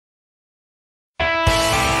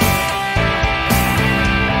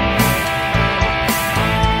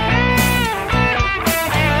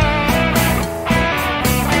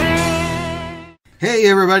Hey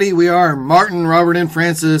everybody, we are Martin, Robert, and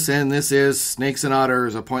Francis, and this is Snakes and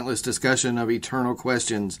Otters, a pointless discussion of eternal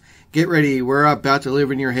questions. Get ready, we're about to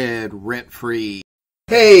live in your head, rent-free.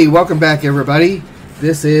 Hey, welcome back everybody.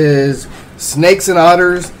 This is Snakes and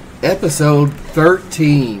Otters, episode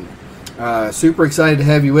 13. Super excited to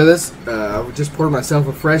have you with us. I just poured myself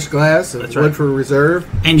a fresh glass of Woodford Reserve.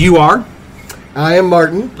 And you are? I am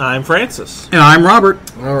Martin. I'm Francis. And I'm Robert.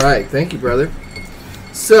 All right, thank you, brother.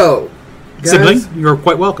 So, guys, sibling, you're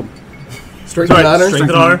quite welcome. Strength and honor. Strength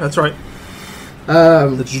and honor, that's right.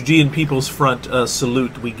 The Judean People's Front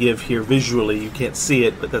salute we give here visually. You can't see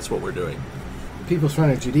it, but that's what we're doing. People's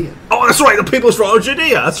Front of Judea. Oh, that's right, the People's Front of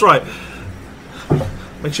Judea. That's right.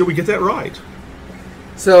 Make sure we get that right.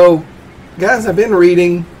 So, guys, I've been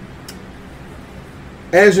reading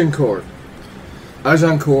Agincourt,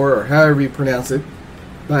 or however you pronounce it,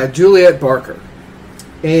 by Juliet Barker.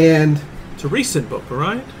 And it's a recent book,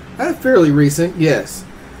 right? Fairly recent, yes.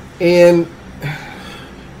 And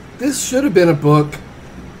this should have been a book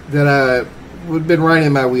that I would have been right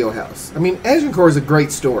in my wheelhouse. I mean, Agincourt is a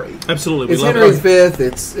great story. Absolutely. It's Henry V.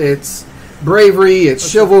 It's bravery. It's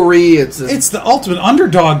chivalry. It's the ultimate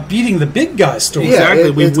underdog beating the big guy story. Yeah,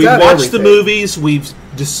 exactly. We've watched the movies. We've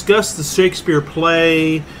discussed the Shakespeare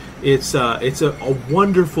play. It's a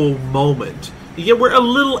wonderful moment. Yeah, we're a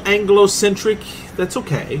little Anglo-centric. That's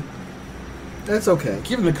okay. That's okay.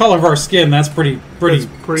 Given the color of our skin, that's pretty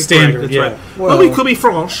standard. That's yeah. right. Well, we could be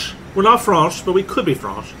French. We're not French, but we could be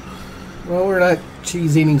French. Well, we're not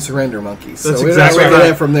cheese-eating surrender monkeys. That's so exactly right.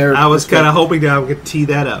 That from there. I was kind of hoping that I would tee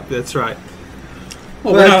that up. That's right.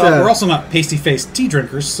 Well, we're also not pasty-faced tea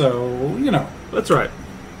drinkers, so, you know. That's right.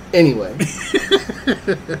 Anyway.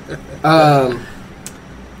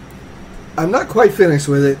 I'm not quite finished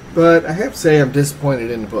with it, but I have to say I'm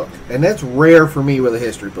disappointed in the book. And that's rare for me with a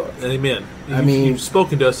history book. Amen. You've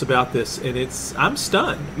spoken to us about this, and I'm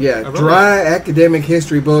stunned. Yeah, dry academic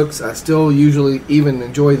history books, I still usually even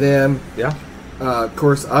enjoy them. Yeah. Of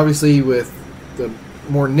course, obviously with the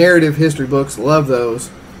more narrative history books, love those.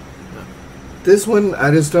 This one, I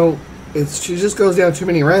just don't... She just goes down too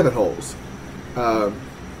many rabbit holes.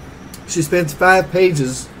 She spends 5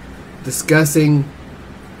 pages discussing...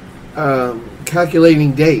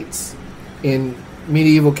 calculating dates in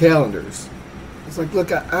medieval calendars. It's like,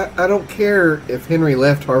 look, I don't care if Henry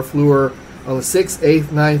left Harfleur on the 6th, 8th,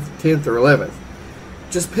 9th, 10th, or 11th.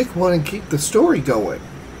 Just pick one and keep the story going.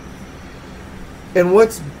 And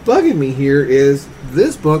what's bugging me here is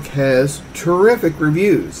this book has terrific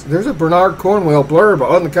reviews. There's a Bernard Cornwell blurb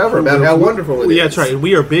on the cover about how wonderful it is. Yeah, that's right. And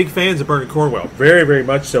we are big fans of Bernard Cornwell. Very, very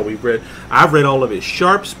much so. I've read all of his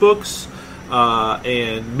Sharpe's books.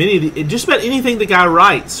 And just about anything the guy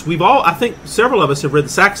writes. I think several of us have read the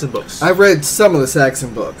Saxon books. I've read some of the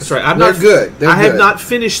Saxon books. That's right. They're good. I have not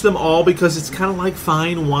finished them all because it's kind of like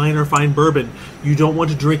fine wine or fine bourbon. You don't want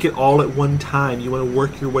to drink it all at one time. You want to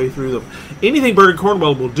work your way through them. Anything Bernard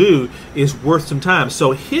Cornwell will do is worth some time.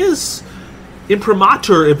 So his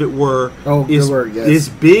imprimatur, if it were, is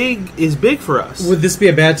big for us. Would this be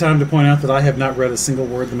a bad time to point out that I have not read a single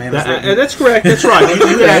word the man has written? That's correct. That's right.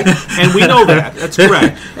 And we know that. That's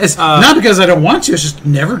correct. It's not because I don't want to. It's just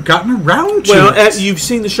never gotten around to it. Well, you've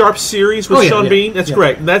seen the Sharpe series with Sean Bean. That's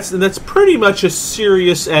correct. That's pretty much a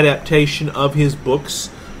serious adaptation of his books.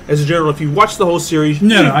 As a general, if you watch the whole series...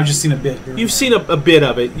 No, I've just seen a bit. You've seen a bit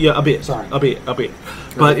of it. Yeah, a bit. Sorry. A bit.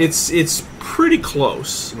 But it's pretty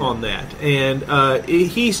close on that. And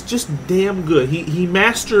he's just damn good. He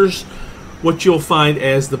masters what you'll find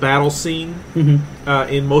as the battle scene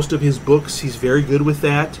in most of his books. He's very good with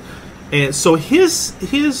that. And so his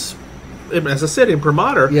as I said,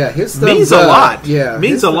 imprimatur means a lot. Yeah,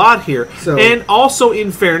 means a lot here. So, and also, in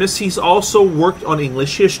fairness, he's also worked on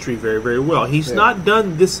English history very, very well. He's not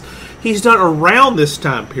done this. He's done around this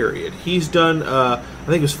time period. He's done, I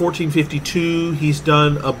think it was 1452. He's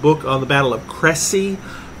done a book on the Battle of Crécy,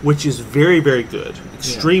 which is very, very good.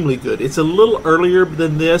 Extremely good. It's a little earlier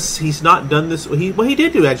than this. He's not done this. He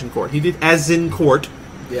did do Agincourt. He did Agincourt.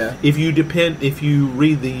 Yeah. If you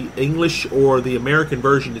read the English or the American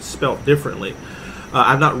version, it's spelled differently.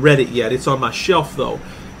 I've not read it yet. It's on my shelf, though.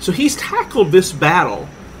 So he's tackled this battle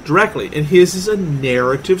directly, and his is a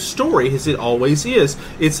narrative story, as it always is.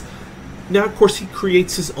 Now, of course, he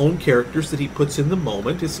creates his own characters that he puts in the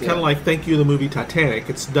moment. It's kind of like, thank you, the movie Titanic.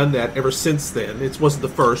 It's done that ever since then. It wasn't the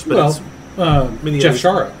first, but Jeff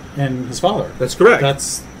Sharrock and his father. That's correct.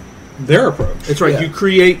 That's their approach. That's right. You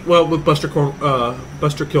create, with Buster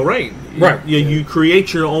Kilrain. Right. You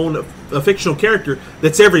create your own fictional character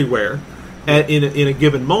that's everywhere in a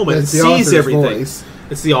given moment. It's sees everything. Voice.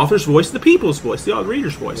 It's the author's voice, the people's voice, the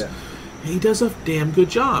reader's voice. he does a damn good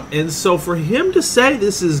job. And so for him to say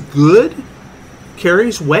this is good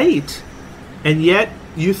carries weight, and yet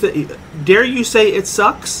dare you say it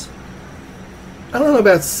sucks? I don't know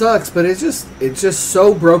about sucks, but it's just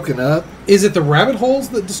so broken up. Is it the rabbit holes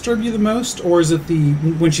that disturb you the most, or is it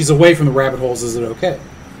when she's away from the rabbit holes, is it okay?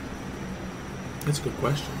 That's a good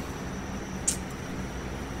question.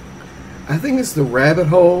 I think it's the rabbit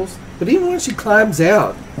holes, but even when she climbs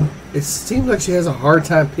out, it seems like she has a hard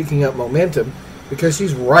time picking up momentum because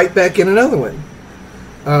she's right back in another one.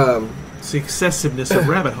 It's the excessiveness of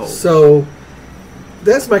rabbit holes. So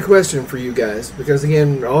that's my question for you guys, because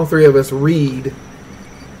again, all three of us read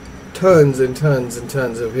tons and tons and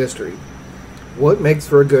tons of history. What makes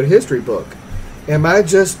for a good history book? Am I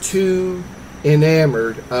just too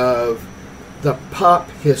enamored of the pop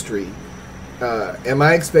history? Am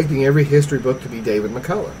I expecting every history book to be David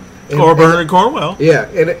McCullough? Or Bernard Cornwell. Yeah,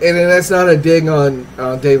 and that's not a dig on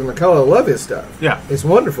David McCullough. I love his stuff. Yeah. It's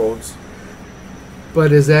wonderful.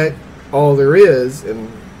 But is that all there is?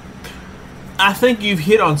 And I think you've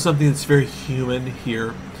hit on something that's very human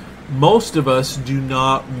here. Most of us do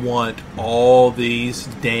not want all these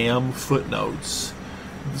damn footnotes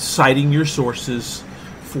citing your sources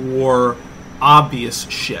for obvious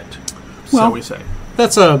shit. Well, so we say.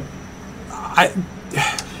 That's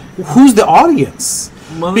who's the audience?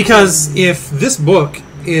 Because if this book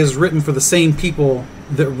is written for the same people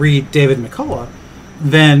that read David McCullough,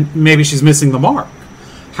 then maybe she's missing the mark.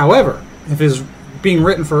 However, if it's being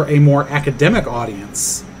written for a more academic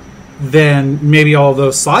audience, then maybe all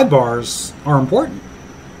those sidebars are important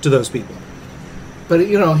to those people. But,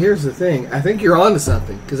 here's the thing. I think you're onto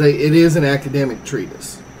something, because it is an academic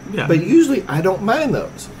treatise. Yeah. But usually I don't mind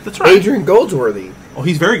those. That's right. Adrian Goldsworthy. Oh,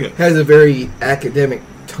 he's very good. Has a very academic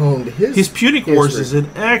tone to his Punic history. Wars is an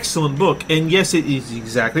excellent book. And yes, it is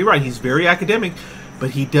exactly right. He's very academic,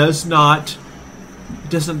 but he doesn't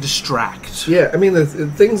distract. Yeah, I mean, the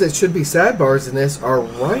things that should be sidebars in this are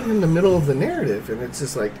right in the middle of the narrative. And it's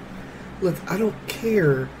just like, look, I don't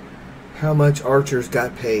care how much Archer's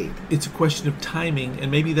got paid. It's a question of timing,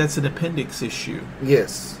 and maybe that's an appendix issue.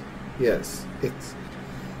 Yes. It's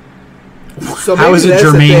so how is it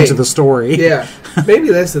germane to the story? Yeah, maybe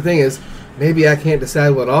that's the thing is, maybe I can't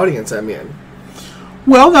decide what audience I'm in.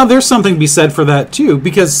 Well, now there's something to be said for that too,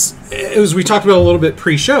 because as we talked about a little bit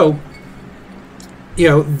pre-show,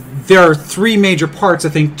 there are three major parts, I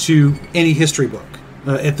think, to any history book,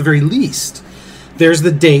 at the very least. There's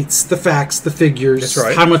the dates, the facts, the figures. That's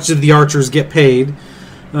right. How much did the archers get paid?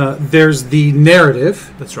 There's the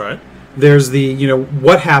narrative. That's right. There's the,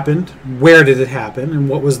 what happened, where did it happen, and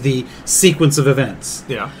what was the sequence of events.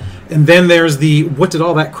 Yeah. And then there's the, what did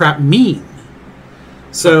all that crap mean?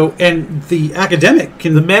 So, and the academic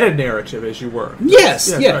can... The meta-narrative, as you were.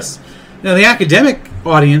 Yes. Right. Now, the academic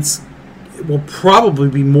audience will probably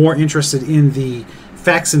be more interested in the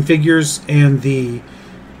facts and figures and the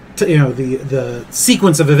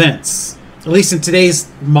sequence of events, at least in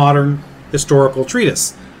today's modern historical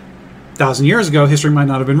treatise. 1,000 years ago, history might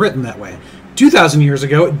not have been written that way. 2,000 years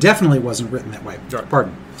ago, it definitely wasn't written that way. Right.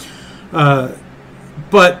 Pardon.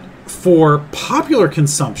 But for popular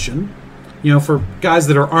consumption, for guys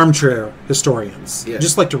that are armchair historians,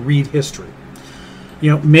 just like to read history,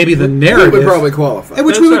 maybe the narrative would probably qualify.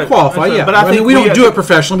 Which That's we would right. qualify, That's right. yeah. But I think we don't do it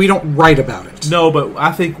professionally. We don't write about it. No, but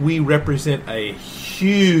I think we represent a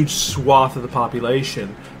huge swath of the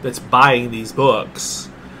population that's buying these books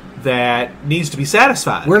that needs to be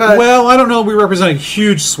satisfied. We're not. Well, I don't know. We represent a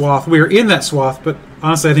huge swath. We are in that swath, but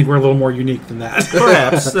honestly, I think we're a little more unique than that.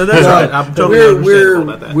 Perhaps. That's right. I'm totally understandable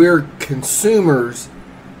about that. We're consumers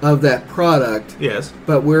of that product. Yes.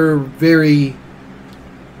 But we're very...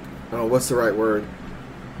 what's the right word?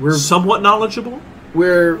 We're somewhat knowledgeable?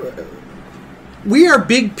 We are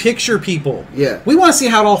big picture people. Yeah. We want to see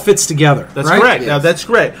how it all fits together. That's right? correct. Yes. Now, that's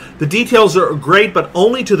correct. The details are great, but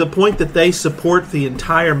only to the point that they support the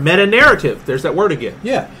entire meta-narrative. There's that word again.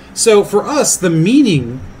 Yeah. So for us, the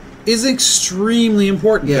meaning is extremely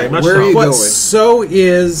important. Yeah, Very much where so. are you But going? so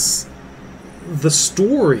is the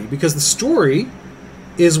story, because the story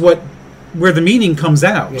is where the meaning comes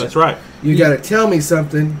out. Yeah. That's right. You got to tell me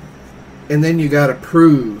something, and then you got to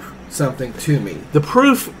prove something to me. The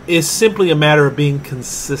proof is simply a matter of being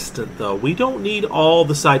consistent, though. We don't need all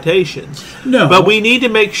the citations. No. But we need to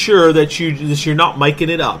make sure that you're not making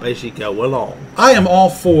it up as you go along. I am all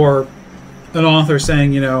for an author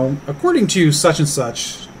saying, according to such and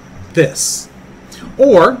such, this.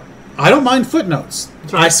 Or, I don't mind footnotes.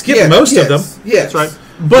 right. I skip most of them. Yes. That's right.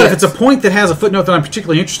 But if it's a point that has a footnote that I'm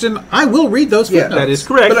particularly interested in, I will read those Yeah, footnotes. That is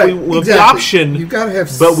correct. But We want exactly. the option, You've got to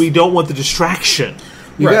have... but we don't want the distraction.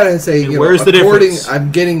 You Right. got to say, And you where's know, the difference?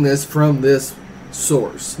 I'm getting this from this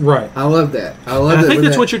source. Right. I love that. I love And that I think when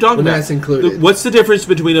that's what you're talking when about. that's included. What's the difference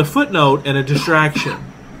between a footnote and a distraction?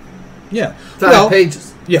 Yeah. 5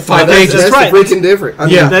 pages. Yeah, 5 That's- pages. That's right. freaking different. I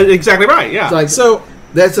mean, Yeah. That's exactly right. Yeah. it's like, So,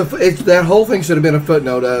 that whole thing should have been a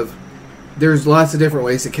footnote of there's lots of different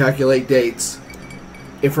ways to calculate dates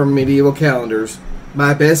from medieval calendars.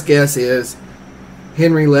 My best guess is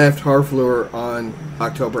Henry left Harfleur on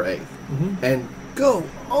October 8th. And go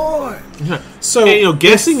on. so And,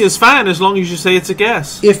 guessing is fine as long as you say it's a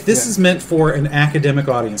guess. if this is meant for an academic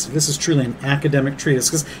audience, if this is truly an academic treatise,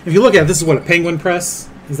 because if you look at it, this is what, a Penguin Press?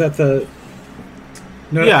 Is that the...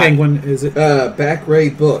 No, Yeah. Penguin, is it? Back Ray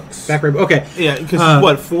Books. Back Ray, okay. Yeah, because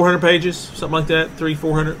what, 400 pages? Something like that?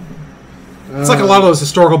 400? It's like a lot of those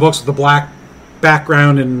historical books with the black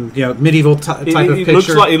background and medieval type of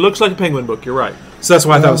picture. It looks like a Penguin book, you're right. So that's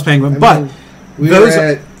why I thought it was Penguin. I But mean, we those were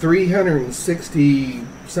at 360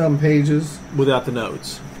 some pages, Without the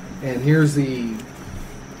notes. and here's the.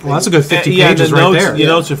 well, that's a good 50 Yeah, pages the right notes, there. The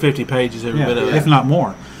notes are 50 pages, every bit of it. If not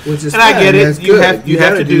more. Which is And I fine, get that's it. You good. have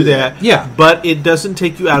gotta to do that. Yeah. But it doesn't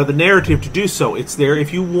take you out of the narrative to do so. It's there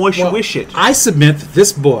if you wish it. I submit that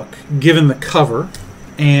this book, given the cover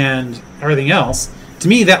and everything else, to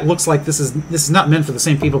me that looks like this is not meant for the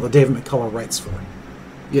same people that David McCullough writes for.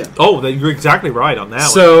 Yeah. Oh, you're exactly right on that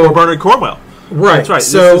So- one. Or Bernard Cornwell. Right. That's right.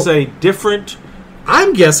 So This is a different...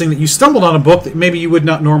 I'm guessing that you stumbled on a book that maybe you would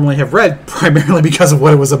not normally have read, primarily because of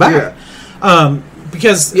what it was about. Yeah.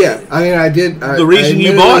 Because Yeah, I mean, I did. The reason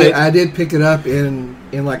you bought it- I did pick it up in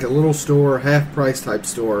like a little store, half price type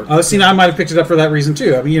store. see, I might have picked it up for that reason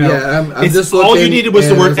too. I mean, Yeah, I'm It's, just all you looking, needed was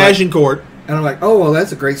the and I word like- Agincourt. and I'm like, oh well,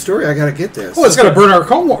 that's a great story. I got to get this. well, it's got a Bernard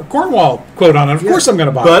Cornwell quote on it. Of course, I'm going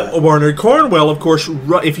to buy But it. Bernard Cornwell, of course,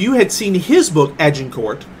 if you had seen his book,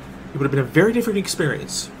 Agincourt, it would have been a very different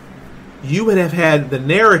experience. You would have had the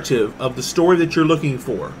narrative of the story that you're looking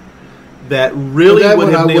for that really that would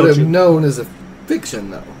one have I would nailed have you. known as a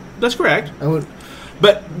fiction, though. That's correct. I would.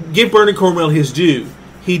 But give Bernard Cornwell his due.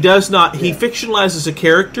 He does not. He Yeah. fictionalizes a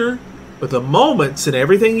character, but the moments and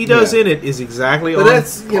everything he does Yeah. in it is exactly But on.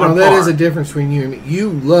 that's on that par. is a difference between you and me.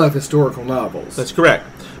 You love historical novels. That's correct.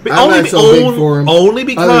 But I'm only not so big for him, only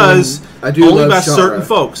because other than I do only love by Shara. certain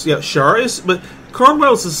folks. Yeah, Shara is, but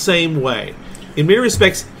Cornwell's the same way. In many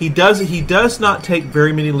respects, he does not take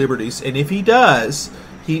very many liberties, and if he does,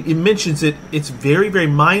 he mentions it. It's very, very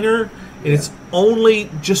minor, and it's only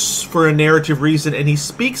just for a narrative reason. And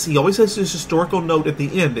he always has this historical note at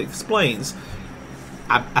the end that explains,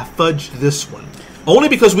 I fudged this one. Only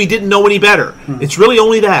because we didn't know any better. It's really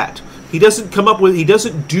only that. He doesn't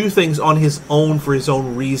do things on his own for his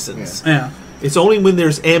own reasons. Yeah. It's only when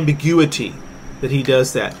there's ambiguity that he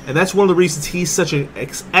does that. And that's one of the reasons he's such an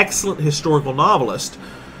excellent historical novelist.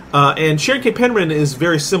 And Sharon K. Penman is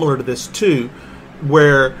very similar to this, too,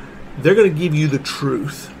 where they're going to give you the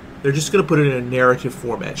truth. They're just going to put it in a narrative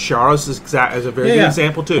format. Shara's is a very good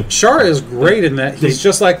example, too. Shara is great in that. He's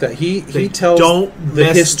just like that. He tells the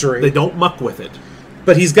history. They don't muck with it.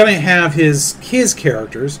 But he's going to have his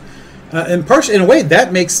characters. And in a way,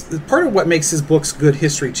 that makes part of what makes his books good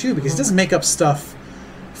history, too, because he doesn't make up stuff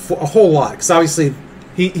for a whole lot. Because obviously,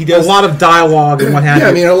 he does a lot of dialogue and what have you. Yeah,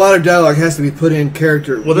 I mean, a lot of dialogue has to be put in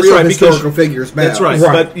character. Well, that's real right, historical figures. That's right.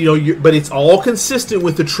 But but it's all consistent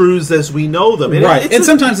with the truths as we know them. And right, and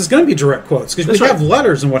sometimes it's going to be direct quotes because we have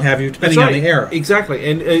letters and what have you, depending on the era.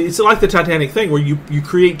 Exactly, and it's like the Titanic thing where you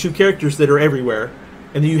create two characters that are everywhere,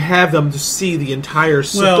 and then you have them to see the entire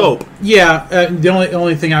scope. Yeah, the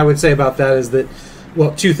only thing I would say about that is that,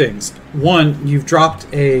 well, two things. One, you've dropped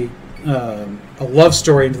a love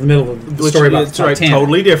story into the middle of the story about the Titanic. Right,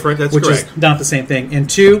 totally different. That's which correct. is not the same thing. And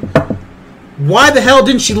two, why the hell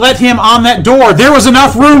didn't she let him on that door? There was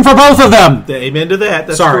enough room for both of them. Amen to that.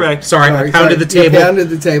 That's sorry, correct. Sorry, I pounded the table. You pounded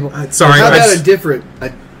the table. Sorry. How about a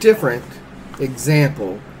different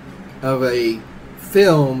example of a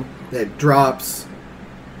film that drops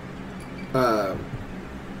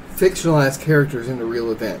fictionalized characters into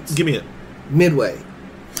real events? Give me it. Midway.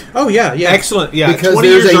 Oh yeah, Excellent. Yeah, because 20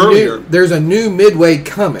 years earlier. there's a new Midway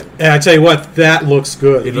coming. And I tell you what, that looks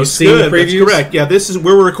good. It looks good. The previews? That's correct. Yeah,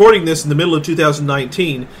 we're recording this in the middle of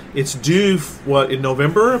 2019. It's due in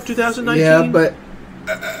November of 2019. Yeah, but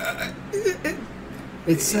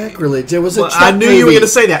it's sacrilege. It was a Chuck I knew movie. you were going to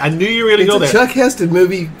say that. I knew you were going to go there. It's a Chuck Heston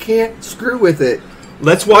movie. You can't screw with it.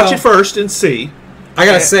 Let's watch it first and see. I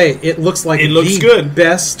gotta say, it looks like the good.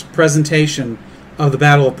 best presentation of the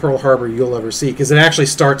Battle of Pearl Harbor you'll ever see, because it actually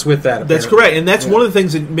starts with that. That's correct, and that's one of the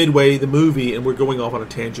things in Midway, the movie, and we're going off on a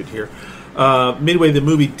tangent here, Midway, the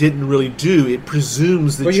movie, didn't really do. It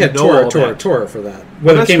presumes that you had know all that. Torah for that.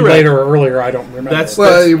 Whether it came correct. later or earlier, I don't remember.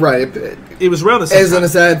 You're right. It was around the same As time. an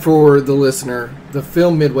aside for the listener, the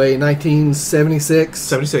film Midway, 1976.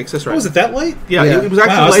 76, that's right. Oh, was it that late? Yeah, Yeah. it was Wow,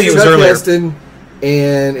 I was actually thinking later. it was Chuck earlier. Heston,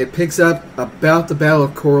 and it picks up about the Battle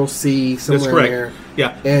of Coral Sea, That's somewhere in correct. there.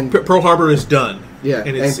 Yeah, And Pearl Harbor is done. Yeah,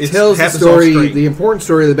 and and it tells the happens off story, screen. the important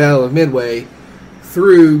story of the Battle of Midway,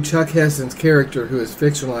 through Chuck Heston's character, who is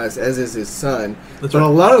fictionalized, as is his son. That's but right. a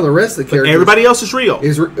lot of the rest of the But characters everybody else is real.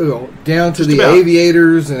 down to Just the about.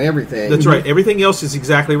 aviators and everything. That's right. Everything else is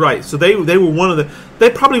exactly right. So they were one of the. They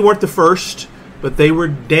probably weren't the first, but they were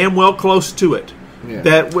damn well close to it. Yeah.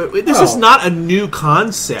 This is not a new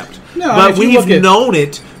concept, No, but if you we've look at- known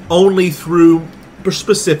it only through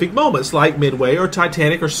specific moments, like Midway or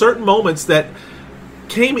Titanic, or certain moments that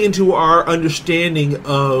came into our understanding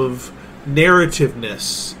of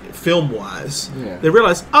narrativeness, film-wise. Yeah. They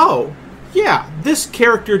realized, oh, yeah, this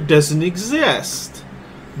character doesn't exist.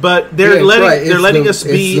 But they're Yeah, letting right. they're It's letting the- us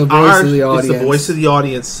it's be the voice our of the it's the audience. voice of the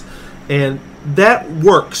audience, and that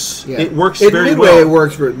works. Yeah. It works In very Midway, well. it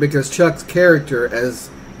works because Chuck's character, as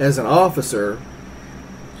an officer,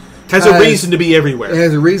 Has a reason to be everywhere.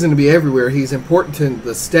 has a reason to be everywhere. He's important to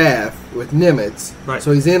the staff with Nimitz, Right.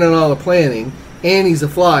 so he's in on all the planning, and he's a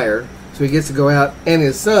flyer, so he gets to go out. And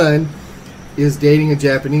his son is dating a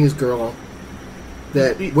Japanese girl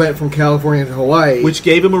that went from California to Hawaii. Which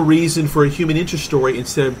gave him a reason for a human interest story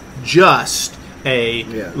instead of just a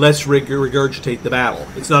let's regurgitate the battle.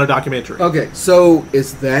 It's not a documentary. Okay, so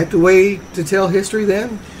is that the way to tell history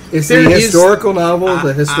then? It's There the is- historical novel,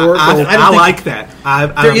 the historical... I like that.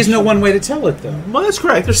 There is no one way to tell it, though. Well, that's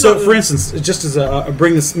correct. There's So, no- for instance, just as a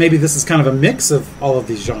bring this, maybe this is kind of a mix of all of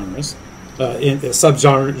these genres,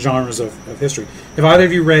 genres of history. Have either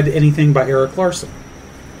of you read anything by Eric Larson?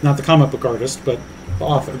 Not the comic book artist, but the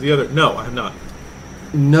author. the other, no, I have not.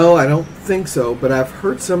 No, I don't think so, but I've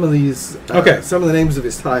heard some of these... Okay. Some of the names of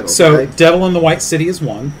his titles. So, right? Devil in the White City is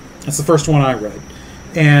one. That's the first one I read.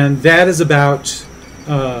 And that is about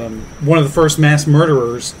one of the first mass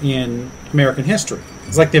murderers in American history.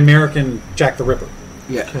 It's like the American Jack the Ripper.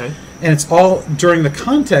 Yeah. Okay. And it's all during the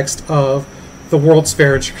context of the World's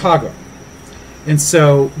Fair in Chicago. And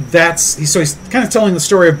so he's kind of telling the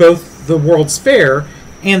story of both the World's Fair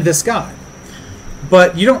and this guy.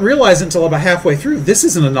 But you don't realize it until about halfway through. This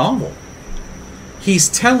isn't a novel. He's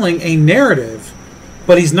telling a narrative,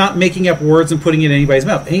 but he's not making up words and putting it in anybody's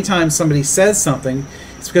mouth. Anytime somebody says something,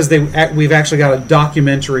 it's because we've actually got a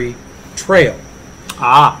documentary trail.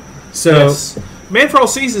 So Yes. Man for All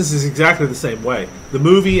Seasons is exactly the same way. The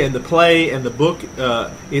movie and the play and the book,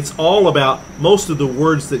 it's all about most of the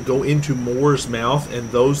words that go into Moore's mouth and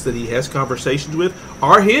those that he has conversations with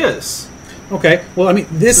are his. okay, well, I mean,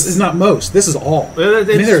 this is not most. This is all. I mean,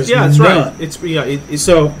 there's That's none. right. It's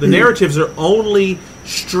So- the narratives are only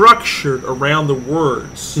structured around the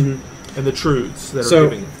words and the truths that are So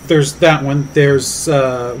giving. there's that one. There's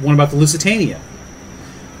one about the Lusitania,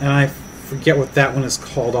 and I forget what that one is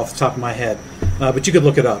called off the top of my head, but you could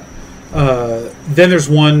look it up. Then there's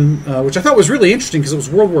one which I thought was really interesting because it was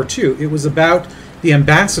World War II. It was about the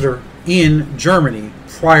ambassador in Germany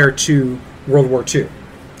prior to World War II,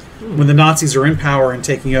 when the Nazis are in power and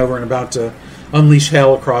taking over and about to unleash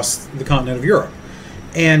hell across the continent of Europe.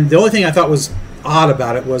 And the only thing I thought was odd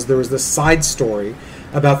about it was there was this side story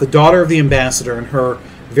about the daughter of the ambassador and her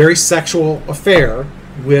very sexual affair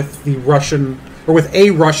with the Russian, or with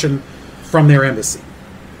a Russian from their embassy.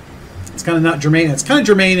 It's kind of not germane. It's kind of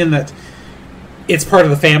germane in that it's part of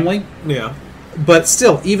the family, Yeah. but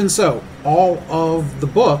still, even so, all of the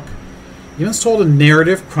book, even though it's told in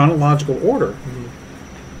narrative, chronological order,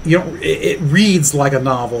 you know, it reads like a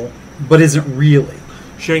novel, but isn't really.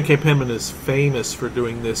 Sharon K. Penman is famous for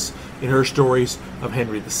doing this in her stories of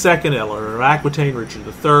Henry II, Eleanor of Aquitaine, Richard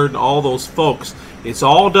III, and all those folks. It's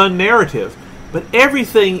all done narrative, but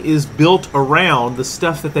everything is built around the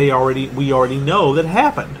stuff that we already know that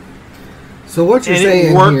happened. So what you're And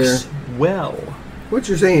saying it works here... well. What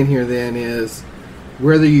you're saying here, then, is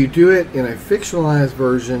whether you do it in a fictionalized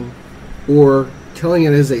version or telling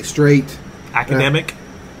it as a straight... Academic.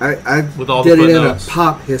 I With all did the it in a footnotes.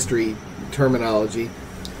 pop history terminology.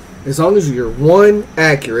 As long as you're, one,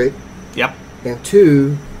 accurate, Yep, and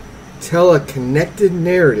two, tell a connected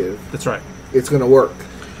narrative, that's right. it's going to work.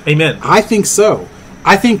 Amen. I think so.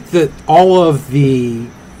 I think that all of the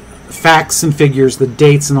facts and figures, the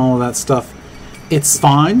dates and all of that stuff, it's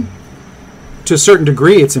fine. To a certain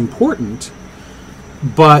degree, it's important.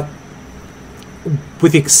 But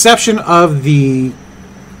with the exception of the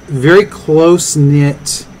very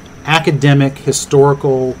close-knit academic,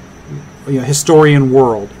 historical, historian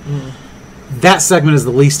world, that segment is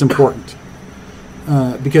the least important.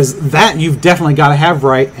 Because that you've definitely got to have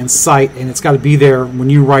right and cite, and it's got to be there when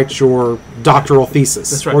you write your doctoral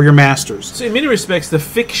thesis. That's right. Or your master's. So in many respects, the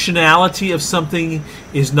fictionality of something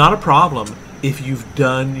is not a problem if you've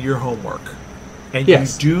done your homework. And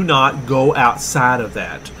Yes. you do not go outside of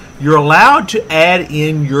that. You're allowed to add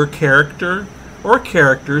in your character or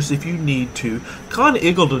characters if you need to. Con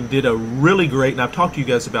Eagleton did a really great, and I've talked to you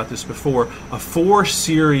guys about this before, a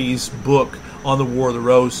 4-series book on the War of the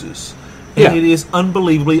Roses. And it is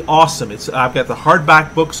unbelievably awesome. I've got the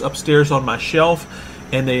hardback books upstairs on my shelf,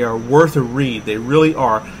 and they are worth a read. They really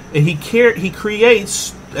are. And he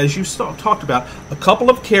creates, as you talked about, a couple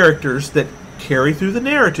of characters that carry through the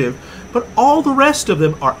narrative, but all the rest of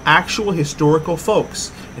them are actual historical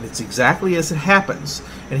folks. And it's exactly as it happens.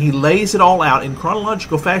 And he lays it all out in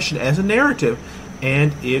chronological fashion as a narrative,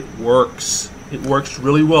 and it works. It works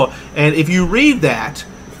really well. And if you read that,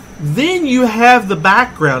 then you have the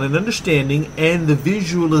background and understanding and the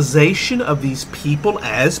visualization of these people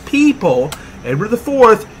as people. Edward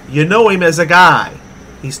IV, you know him as a guy.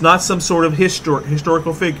 He's not some sort of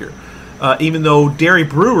historical figure. Even though Derry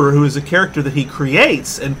Brewer, who is a character that he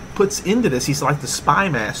creates and puts into this, he's like the spy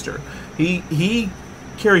master. He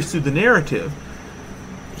carries through the narrative.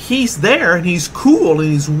 He's there, and he's cool,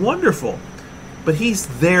 and he's wonderful. But he's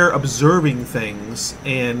there observing things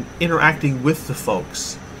and interacting with the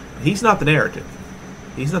folks. He's not the narrative.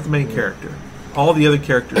 He's not the main character. All the other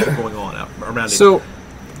characters are going on around him. So,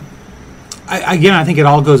 I think it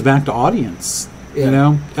all goes back to audience. Yeah. You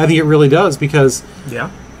know, I think it really does because,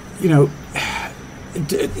 you know,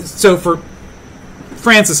 so for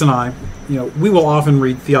Francis and I, you know, we will often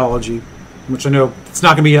read theology, which I know it's not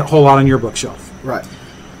going to be a whole lot on your bookshelf. Right.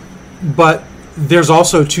 But there's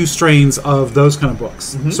also two strains of those kind of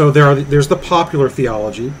books. Mm-hmm. So there's the popular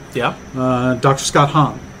theology. Yeah. Dr. Scott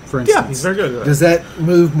Hahn, for instance. Yeah, he's very good at that. Does that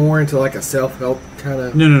move more into like a self-help kind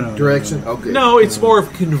of No, direction? no. Oh, good. No, it's more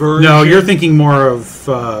of conversion. No, you're thinking more of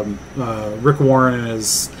Rick Warren and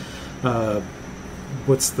his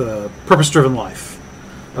what's the purpose-driven life,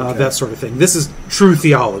 Okay. that sort of thing. This is true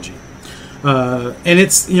theology, and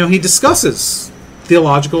it's, you know, he discusses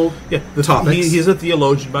theological topics. He's a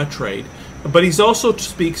theologian by trade, but he's also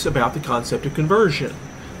speaks about the concept of conversion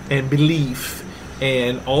and belief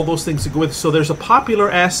and all those things that go with it. So there's a popular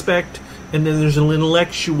aspect, and then there's an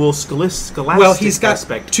intellectual, scholastic Well, he's got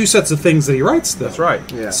aspect. two sets of things that he writes, though. That's right.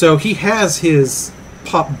 Yeah. So he has his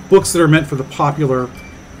books that are meant for the popular,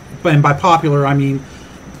 and by popular I mean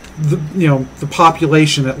the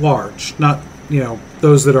population at large, not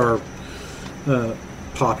those that are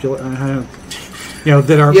popular.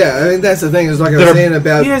 That are Yeah, I mean that's the thing. Is like I was saying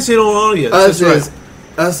about Yes, an audience. us That's as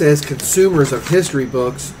us as consumers of history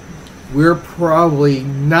books. We're probably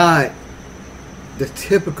not the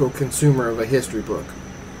typical consumer of a history book.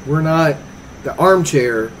 We're not the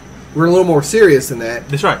armchair. We're a little more serious than that.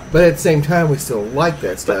 That's right. But at the same time, we still like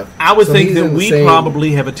that stuff. I would So think he's that in the we same-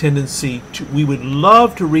 probably have a tendency to. We would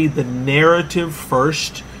love to read the narrative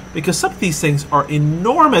first, because some of these things are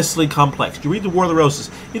enormously complex. You read the War of the Roses.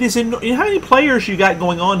 It is. You know how many players you got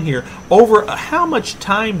going on here? Over how much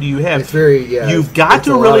time do you have? It's very You've got it's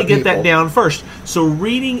to a lot really of get that people. down first. So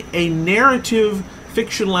reading a narrative,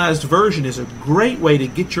 fictionalized version is a great way to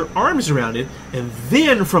get your arms around it, and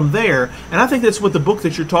then from there, and I think that's what the book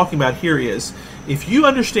that you're talking about here is. If you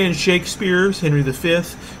understand Shakespeare's Henry V,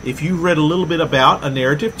 if you read a little bit about a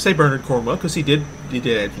narrative, say Bernard Cornwell, because he did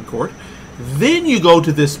Agincourt, then you go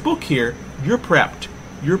to this book here, you're prepped,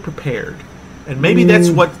 you're prepared. And maybe that's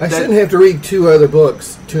what... I shouldn't have to read 2 other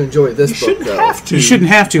books to enjoy this You book. shouldn't though. have to. You shouldn't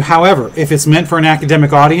have to. However, if it's meant for an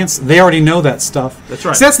academic audience, they already know that stuff. That's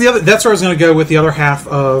right. So that's where I was going to go with the other half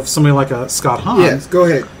of somebody like a Scott Hahn. Yes, go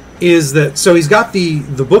ahead. Is that so? He's got the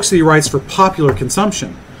books that he writes for popular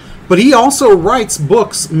consumption, but he also writes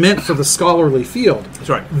books meant for the scholarly field. That's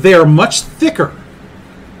right. They're much thicker,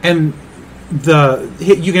 and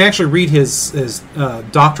you can actually read his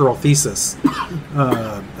doctoral thesis.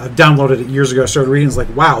 I downloaded it years ago. I started reading. It's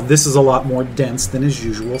like, wow, this is a lot more dense than his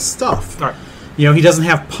usual stuff. All right. He doesn't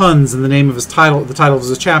have puns in the name of his title, the title of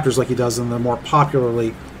his chapters, like he does in the more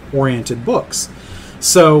popularly oriented books.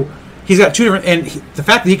 So he's got 2 different, and the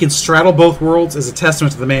fact that he can straddle both worlds is a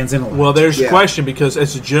testament to the man's intellect. Well, there's Yeah. a question, because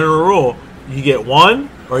as a general rule, you get one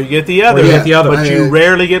or you get the other. Or you get the other. But you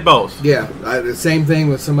rarely get both. Yeah, the same thing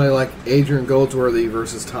with somebody like Adrian Goldsworthy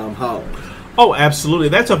versus Tom Holland. Oh, absolutely.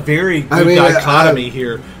 That's a very good dichotomy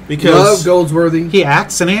here. Love Because Goldsworthy. he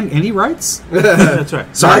acts and he writes. that's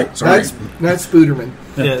right. Sorry. Not Spooderman.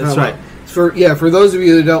 Yeah, that's Tom right. Holland. For those of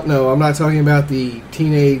you that don't know, I'm not talking about the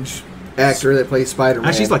teenage actor that plays Spider-Man.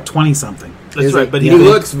 Actually, he's like 20-something. That's right, but he he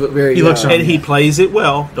looks very young. looks young. and he plays it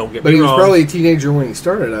well. Don't get But me he was wrong. probably a teenager when he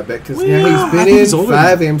started, I bet, because Well, now I he's been think he's in older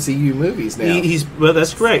 5 MCU movies now. He's well.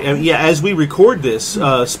 That's correct. And yeah, as we record this,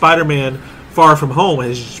 Spider-Man: Far From Home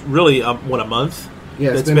has really a month. yeah,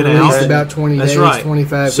 it's that's been been released out. about 20 That's days, right.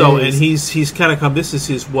 25 So, days. and he's kind of come. This is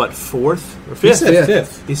his what, 4th or 5th? He said Yeah.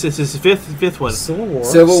 5th. He says it's his fifth one. Civil War.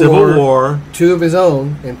 Civil War, War. 2 of his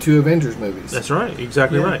own, and 2 Avengers movies. That's right.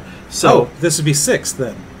 Exactly Yeah. right. So this would be 6th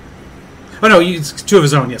then. Oh no, it's 2 of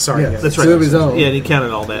his own. Yeah, sorry. Yeah, Yeah. that's right. 2 of his own. Yeah, and he counted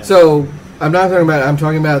all that. So I'm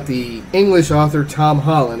talking about the English author Tom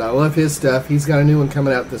Holland. I love his stuff. He's got a new one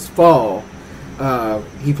coming out this fall.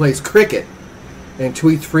 He plays cricket and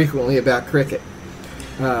tweets frequently about cricket.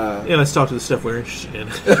 Yeah, let's talk to the stuff we're interested in.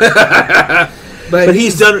 But But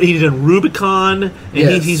he's done Rubicon, and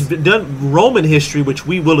Yes. he's done Roman history, which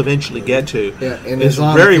we will eventually get to. Yeah, and it's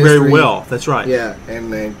Islamic very, very history. well. That's right. Yeah,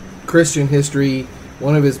 and then Christian history.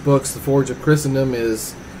 One of his books, The Forge of Christendom,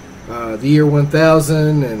 is the year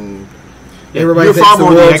 1000, and Yeah, everybody you're thinks far the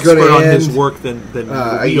more the world's expert going to on end. his work than we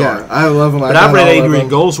Yeah, are. I love him. But I've read Adrian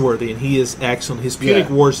Goldsworthy, and he is excellent. His Punic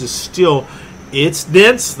Yeah. Wars is still. It's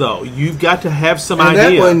dense, though. You've got to have some And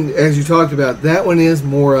idea. that one, as you talked about, that one is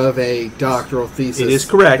more of a doctoral thesis. It is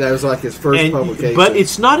correct. That was like his first publication. But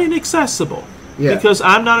it's not inaccessible. Yeah. Because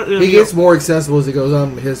I'm not. he gets more accessible as he goes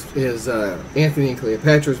on. His Anthony and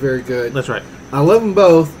Cleopatra is very good. That's right. I love them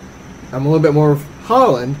both. I'm a little bit more of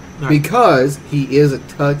Holland Right. because he is a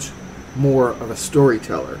touch more of a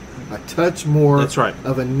storyteller, a touch more That's right.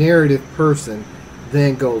 of a narrative person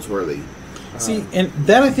than Goldsworthy. See, and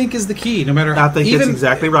that I think is the key. No matter I think even, that's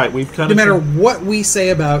exactly right. We've kind no of matter what we say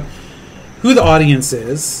about who the audience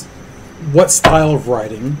is, what style of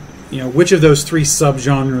writing, which of those 3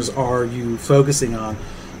 subgenres are you focusing on?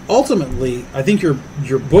 Ultimately, I think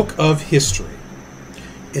your book of history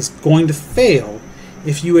is going to fail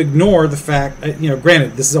if you ignore the fact.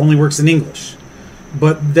 Granted, this only works in English,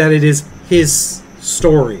 but that it is his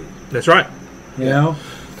story. That's right.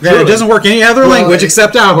 Granted, it doesn't work any other language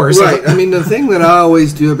except ours. Right. I mean, the thing that I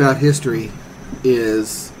always do about history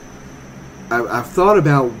is I've thought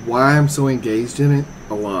about why I'm so engaged in it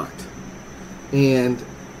a lot. And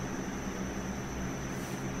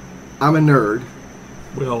I'm a nerd.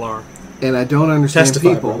 We all are. And I don't understand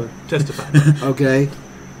Testify, people. brother. Testify. Okay?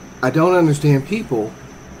 I don't understand people,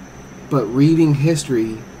 but reading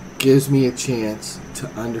history gives me a chance to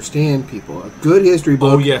understand people. A good history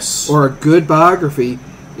book yes. or a good biography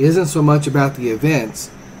isn't so much about the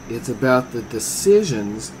events, it's about the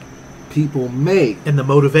decisions people make. And the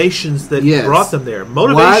motivations that Yes. brought them there.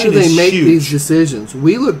 Motivation Why do they is make huge. these decisions?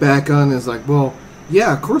 We look back on it as like, well,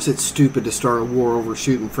 yeah, of course it's stupid to start a war over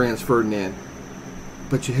shooting Franz Ferdinand.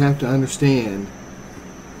 But you have to understand,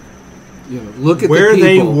 look at where the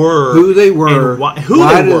they people, were, who they were, and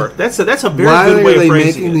why they were. That's a very why good way are of they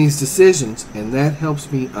phrasing making it. these decisions, and that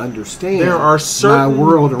helps me understand There are certain my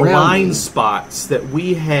world around blind me. spots that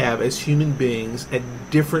we have as human beings at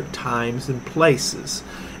different times and places.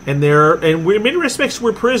 And in many respects,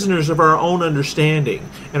 we're prisoners of our own understanding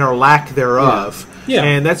and our lack thereof. Yeah.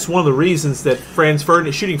 And that's one of the reasons that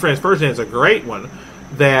shooting Franz Ferdinand is a great one.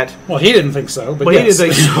 Well, he didn't think so, but Well, yes. he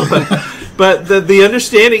didn't think so. But the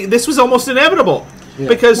understanding, this was almost inevitable. Yeah.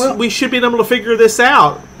 Because Well- we should be able to figure this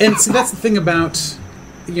out. And see, that's the thing about,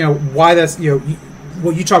 why that's,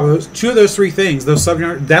 what you talk about, 2 of those 3 things, those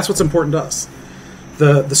subgenres, that's what's important to us.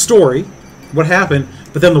 The story, what happened,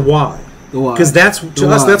 but then the why. The why. Because that's, to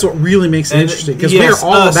us, why. that's what really makes it And interesting. Because yes, we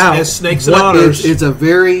are all us about as snakes and what otters. It's a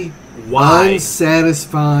very Why?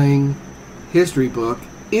 unsatisfying history book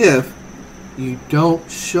if you don't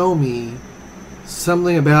show me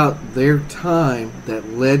something about their time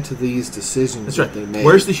that led to these decisions That's that right. they made.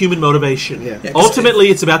 Where's the human motivation? Yeah. Yeah, 'cause Ultimately,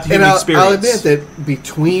 it's about the and human I'll experience. admit that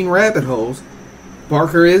between rabbit holes,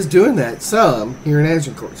 Barker is doing that some here in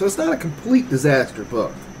Agincourt. So it's not a complete disaster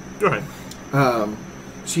book. Right.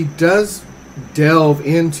 She does delve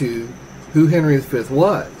into who Henry V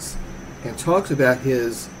was and talks about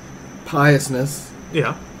his piousness,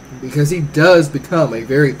 Yeah. because he does become a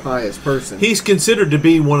very pious person. He's considered to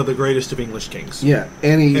be one of the greatest of English kings. Yeah,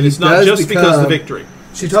 and he And it's not does just because of the become- victory.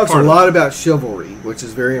 She It's talks a part of lot it. about chivalry, which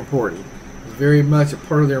is very important. It's very much a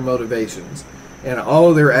part of their motivations. And all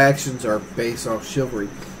of their actions are based off chivalry.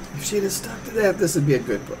 If she'd have stuck to that, this would be a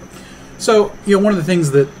good book. So, one of the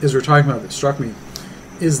things that, as we're talking about, that struck me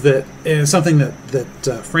is that, and something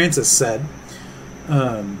that Francis said,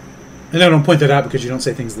 and I don't point that out because you don't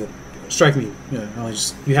say things that strike me.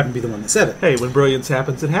 You happen to be the one that said it. Hey, when brilliance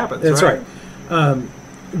happens, it happens. That's right.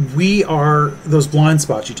 We are those blind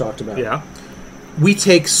spots you talked about. Yeah. We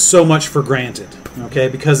take so much for granted, okay,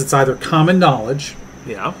 because it's either common knowledge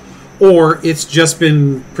Yeah. or it's just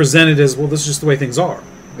been presented as, well, this is just the way things are.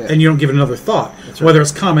 Yeah. And you don't give it another thought, right. whether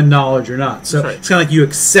it's common knowledge or not. So Right. it's kind of like you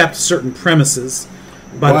accept certain premises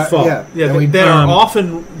by default. Yeah, And we- that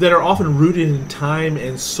are often rooted in time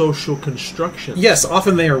and social construction. Yes,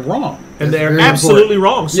 often they are wrong. And That's they're very absolutely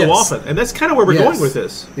wrong so Yes. often. And that's kind of where we're Yes. going with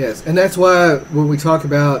this. Yes, and that's why when we talk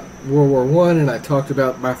about World War One, and I talked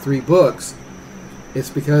about my 3 books, it's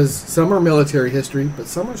because some are military history, but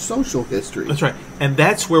some are social history. That's right. And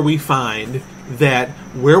that's where we find that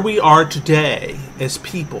where we are today as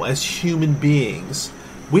people, as human beings,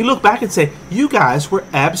 we look back and say, you guys were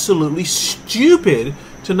absolutely stupid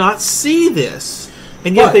to not see this.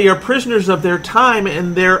 And yet But- they are prisoners of their time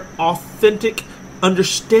and their authentic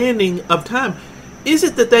understanding of time. Is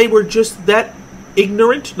it that they were just that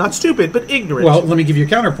ignorant? Not stupid, but ignorant. Well, let me give you a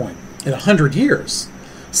counterpoint. In 100 years,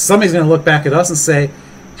 somebody's going to look back at us and say,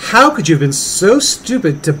 how could you have been so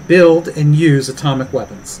stupid to build and use atomic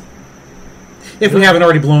weapons? If we haven't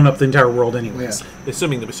already blown up the entire world anyways. Yeah.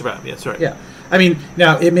 assuming that we survive. Yes, right. Yeah. I mean,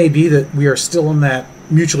 now, it may be that we are still in that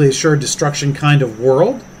mutually assured destruction kind of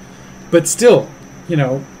world, but still, you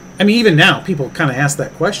know, I mean, even now, people kind of ask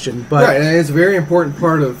that question, but... Right, and it's a very important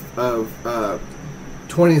part of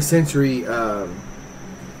 20th century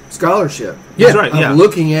scholarship. Yeah. That's right, Of yeah.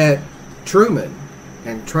 looking at Truman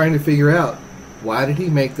and trying to figure out, why did he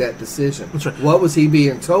make that decision? That's right. What was he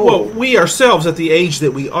being told? Well, we ourselves, at the age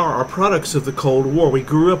that we are products of the Cold War. We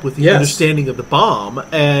grew up with the Yes. understanding of the bomb,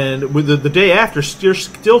 and with the day after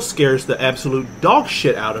still scares the absolute dog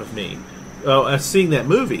shit out of me. Seeing that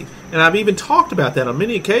movie, and I've even talked about that on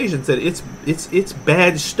many occasions. That it's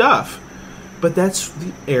bad stuff, but that's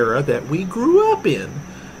the era that we grew up in,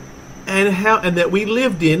 and that we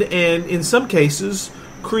lived in, and in some cases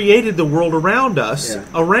created the world around us. Yeah.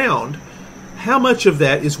 Around. How much of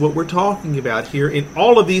that is what we're talking about here in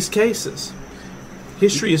all of these cases?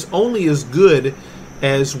 History is only as good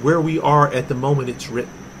as where we are at the moment it's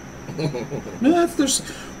written. No, there's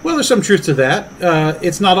some truth to that.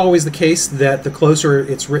 It's not always the case that the closer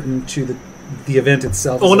it's written to the event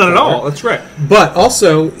itself. Oh, is not at better. all. That's right. But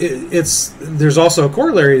also, there's also a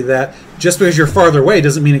corollary to that. Just because you're farther away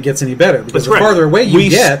doesn't mean it gets any better. Because That's the right. farther away you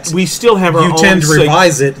get, we still have our you own tend to sake-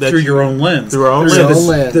 revise it that's through your own lens. Through our own Through lens. your own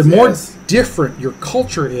lens. The more Yes. different your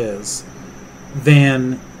culture is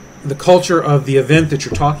than the culture of the event that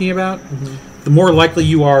you're talking about, the more likely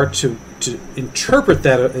you are to interpret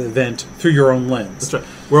that event through your own lens. That's right.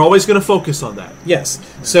 We're always going to focus on that. Yes.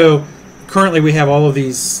 So currently we have all of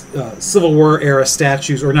these Civil War era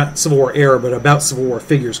statues, or not Civil War era, but about Civil War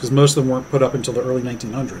figures, because most of them weren't put up until the early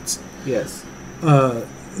 1900s. yes.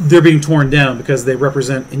 They're being torn down because they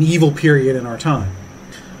represent an evil period in our time.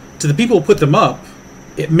 To the people who put them up,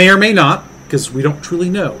 it may or may not, because we don't truly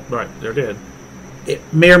know, Right. They're dead. it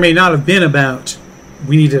may or may not have been about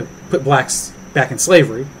we need to put blacks back in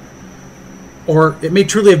slavery, or it may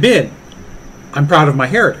truly have been I'm proud of my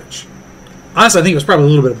heritage. Honestly, I think it was probably a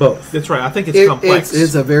little bit of both. That's right. I think it's complex.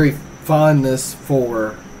 It's a very fondness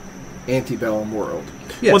for antebellum world.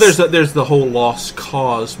 Yes. Well, there's the whole lost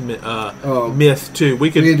cause myth too.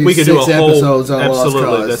 We could do a 6 whole episodes on absolutely. Lost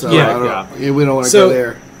Cause. That's So right. I don't- Yeah. we don't want to So, go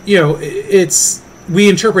there. you know, it's we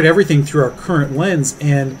interpret everything through our current lens,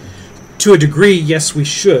 and to a degree, yes, we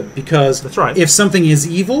should, because That's right. if something is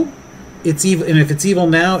evil, it's evil, and if it's evil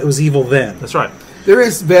now, it was evil then. That's right. There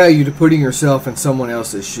is value to putting yourself in someone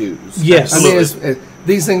else's shoes. Yes. I mean, Absolutely.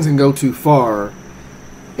 these things can go too far,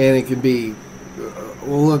 and it can be.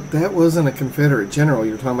 Well, look, that wasn't a Confederate general.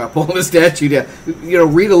 You're talking about pulling a statue down. You know,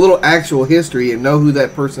 read a little actual history and know who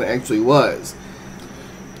that person actually was.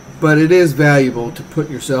 But it is valuable to put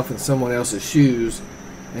yourself in someone else's shoes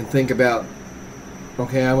and think about,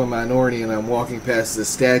 okay, I'm a minority and I'm walking past this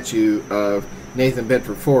statue of Nathan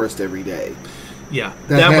Bedford Forrest every day. Yeah.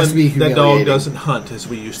 That has to be that dog humiliating. doesn't hunt, as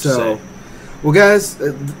we used to So, say. well, guys,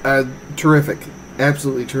 terrific.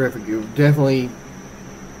 Absolutely terrific. You definitely...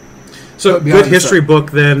 So, a Beyond good the history sun.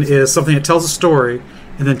 book then is something that tells a story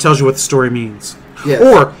and then tells you what the story means, Yes.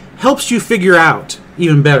 or helps you figure out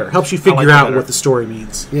even better. Helps you figure that out better. what the story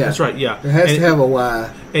means. Yeah. That's right. Yeah. It has and, to have a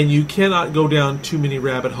why. and you cannot go down too many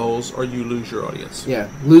rabbit holes, or you lose your audience. Yeah.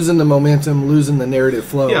 Losing the momentum, losing the narrative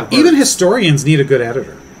flow. Yeah. Even historians need a good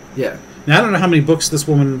editor. Yeah. Now, I don't know how many books this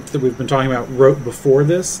woman that we've been talking about wrote before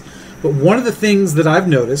this, but one of the things that I've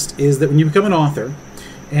noticed is that when you become an author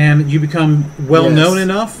and you become well-known Yes.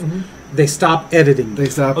 enough, they stop editing. They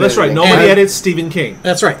stop. Oh, that's right. editing. Nobody And- edits Stephen King.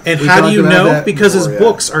 That's right. And We how do talked you about know? that Because before, his yeah.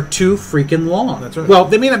 books are too freaking long. That's right. Well,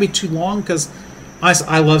 they may not be too long because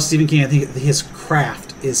I love Stephen King. I think his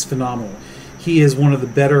craft is phenomenal. He is one of the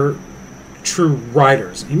better true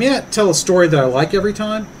writers. He may not tell a story that I like every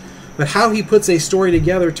time, But how he puts a story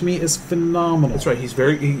together, to me, is phenomenal. That's right. He's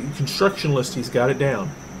very constructionalist. He's got it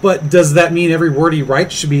down. But does that mean every word he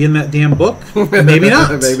writes should be in that damn book? Maybe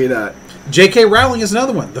not. Maybe not. J.K. Rowling is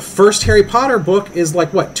another one. The first Harry Potter book is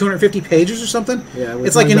like, what, 250 pages or something? Yeah,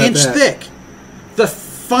 it's like an inch thick. The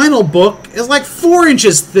final book is like 4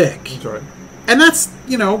 inches thick. That's right. And that's,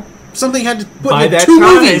 something had to put By in that two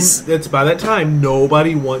time, movies. by that time,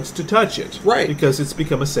 nobody wants to touch it, Right? Because it's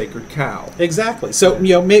become a sacred cow. Exactly. So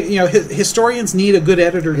historians need a good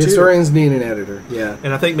editor too. Historians need an editor. Yeah.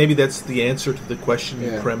 And I think maybe that's the answer to the question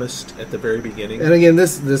you premised at the very beginning. And again,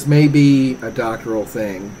 this may be a doctoral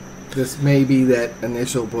thing. This may be that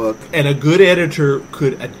initial book. And a good editor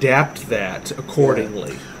could adapt that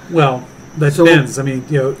accordingly. Well, that depends. I mean,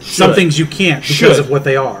 some things you can't because of what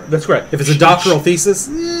they are. That's right. If it's a doctoral thesis,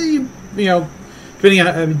 depending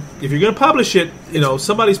on... if you're going to publish it,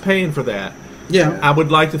 somebody's paying for that. Yeah. I would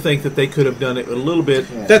like to think that they could have done it a little bit.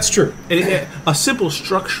 Yeah. That's true. And a simple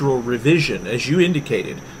structural revision, as you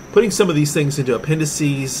indicated, putting some of these things into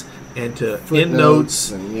appendices and to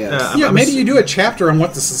endnotes. Maybe you do a chapter on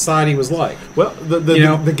what the society was like. Well,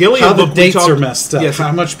 the Gilliam how the book dates are messed up, yes,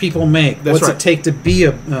 how much people make, what's it take to be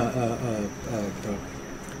an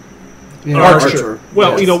archer.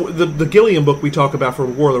 Well, the Gilliam book we talk about for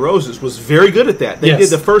War of the Roses was very good at that. They did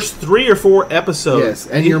the first 3 or 4 episodes. Yes,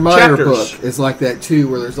 and your Meyer book is like that too,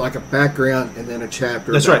 where there's like a background and then a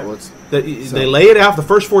chapter. That's right. They lay it out. The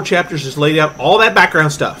first 4 chapters just laid out all that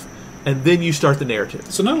background stuff, and then you start the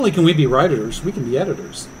narrative. So not only can we be writers, we can be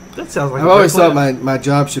editors. That sounds like I've always thought my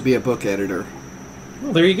job should be a book editor.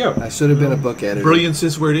 Well, there you go. I should have been a book editor. Brilliance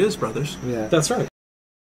is where it is, brothers. Yeah, that's right.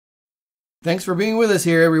 Thanks for being with us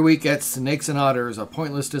here every week at Snakes and Otters, a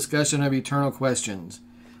pointless discussion of eternal questions.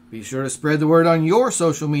 Be sure to spread the word on your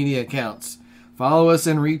social media accounts. Follow us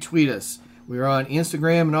and retweet us. We are on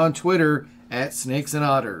Instagram and on Twitter at Snakes and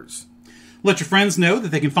Otters. Let your friends know that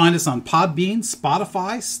they can find us on Podbean,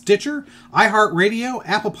 Spotify, Stitcher, iHeartRadio,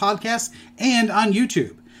 Apple Podcasts, and on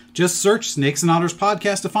YouTube. Just search Snakes and Otters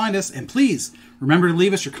Podcast to find us, and please remember to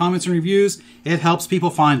leave us your comments and reviews. It helps people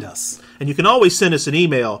find us. And you can always send us an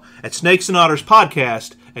email at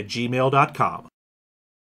snakesandotterspodcast@gmail.com.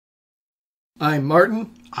 I'm Martin.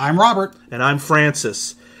 I'm Robert. And I'm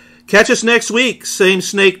Francis. Catch us next week. Same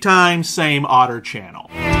snake time, same otter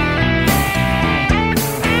channel.